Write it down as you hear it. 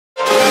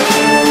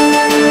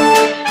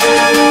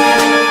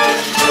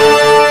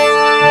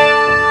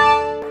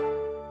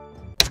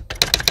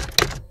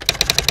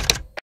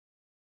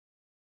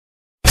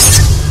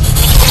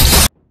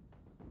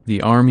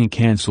the army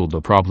cancelled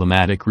the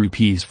problematic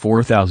Rs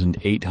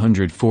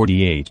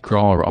 4,848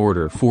 crore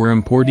order for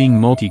importing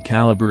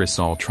multi-caliber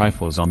assault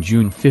rifles on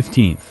June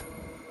 15.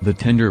 The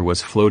tender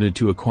was floated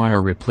to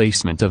acquire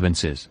replacement of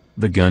INSs,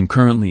 the gun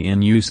currently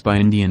in use by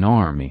Indian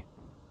Army.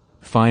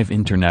 5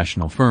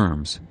 international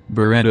firms,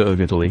 Beretta of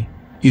Italy,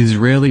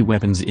 Israeli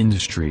Weapons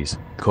Industries,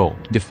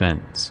 Colt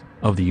Defense,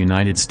 of the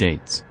United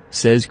States,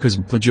 says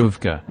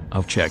Kazplajovka,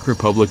 of Czech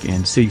Republic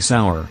and Sig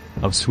Sauer,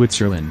 of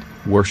Switzerland,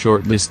 were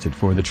shortlisted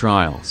for the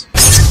trials.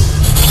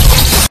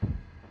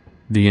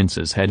 The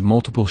INSs had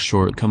multiple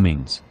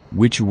shortcomings,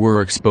 which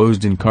were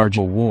exposed in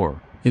Kargil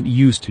War. It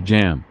used to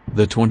jam,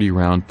 the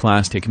 20-round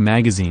plastic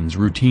magazines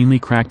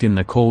routinely cracked in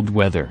the cold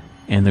weather,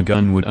 and the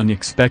gun would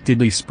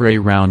unexpectedly spray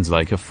rounds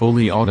like a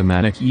fully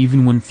automatic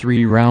even when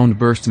 3-round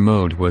burst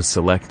mode was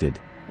selected.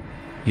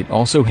 It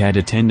also had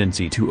a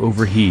tendency to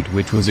overheat,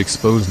 which was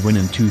exposed when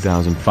in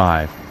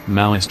 2005,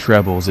 Maoist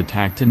rebels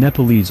attacked a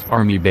Nepalese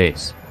army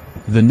base.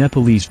 The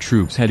Nepalese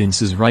troops had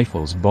INSs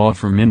rifles bought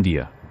from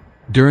India.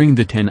 During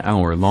the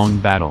 10-hour-long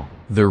battle,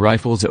 the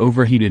rifles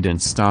overheated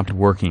and stopped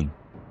working.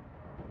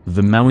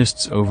 The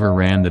Maoists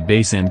overran the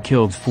base and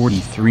killed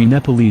 43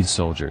 Nepalese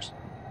soldiers.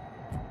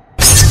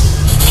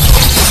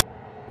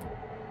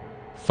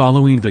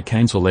 Following the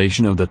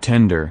cancellation of the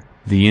tender,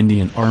 the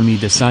Indian Army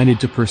decided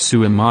to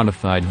pursue a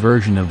modified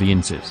version of the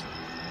INSs.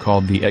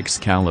 Called the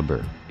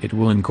Excalibur, it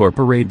will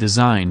incorporate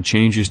design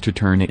changes to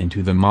turn it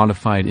into the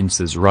modified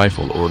INSs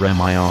rifle or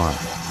MIR.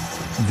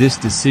 This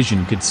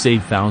decision could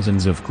save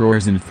thousands of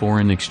crores in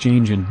foreign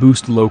exchange and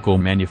boost local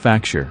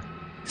manufacture.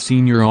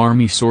 Senior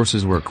Army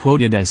sources were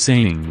quoted as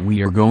saying,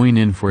 "We are going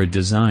in for a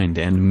designed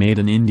and made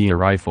in India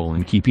rifle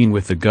in keeping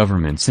with the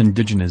government's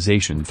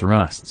indigenization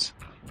thrusts."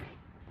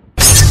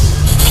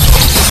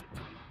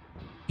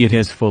 It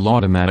has full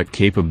automatic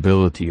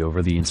capability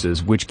over the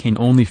INSs, which can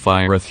only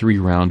fire a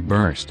 3-round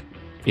burst.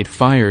 It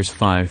fires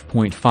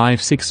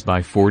 5.56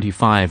 by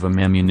 45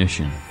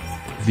 ammunition.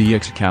 The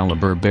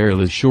Excalibur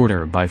barrel is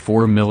shorter by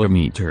 4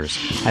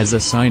 mm, has a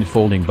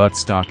side-folding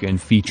buttstock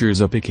and features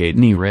a piquet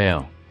knee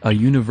rail, a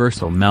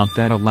universal mount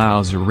that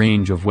allows a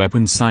range of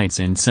weapon sights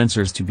and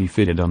sensors to be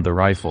fitted on the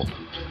rifle.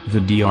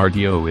 The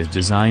DRDO is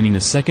designing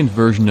a second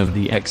version of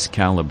the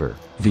Excalibur,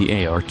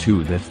 the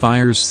AR-2, that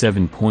fires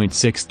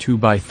 7.62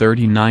 by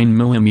 39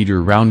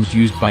 mm rounds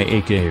used by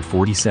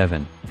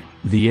AK-47.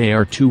 The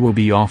AR-2 will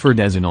be offered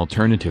as an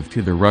alternative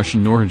to the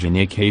Russian-origin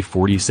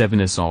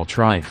AK-47 assault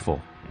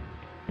rifle.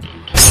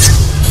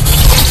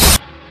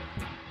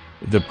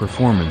 The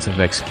performance of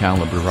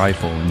Excalibur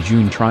rifle in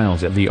June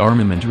trials at the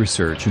Armament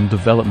Research and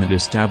Development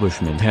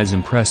Establishment has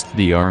impressed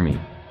the Army.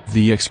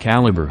 The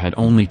Excalibur had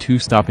only 2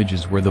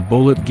 stoppages where the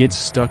bullet gets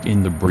stuck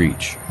in the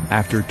breech,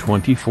 after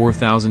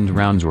 24,000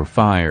 rounds were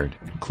fired,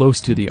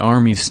 close to the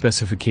Army's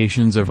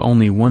specifications of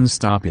only 1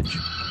 stoppage.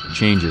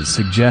 Changes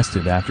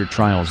suggested after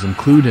trials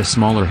include a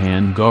smaller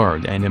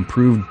handguard and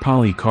improved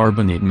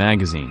polycarbonate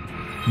magazine.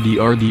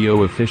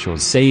 DRDO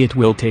officials say it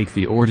will take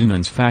the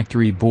Ordnance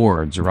Factory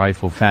Board's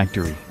Rifle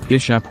Factory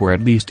 (ISHAP) for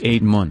at least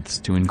 8 months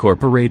to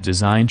incorporate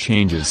design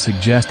changes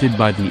suggested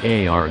by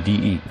the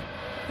ARDE.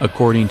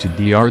 According to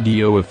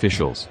DRDO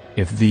officials,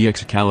 if the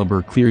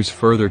Excalibur clears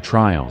further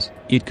trials,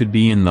 it could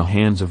be in the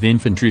hands of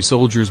infantry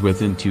soldiers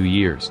within 2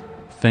 years.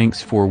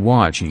 Thanks for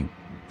watching.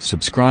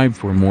 Subscribe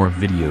for more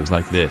videos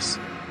like this.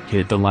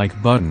 Hit the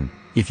like button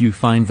if you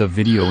find the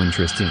video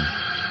interesting.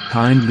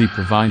 Kindly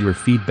provide your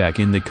feedback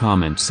in the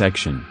comment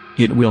section,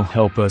 it will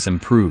help us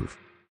improve.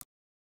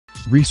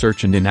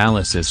 Research and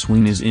Analysis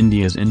Wing is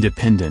India's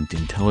independent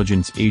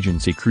intelligence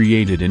agency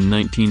created in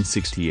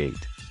 1968.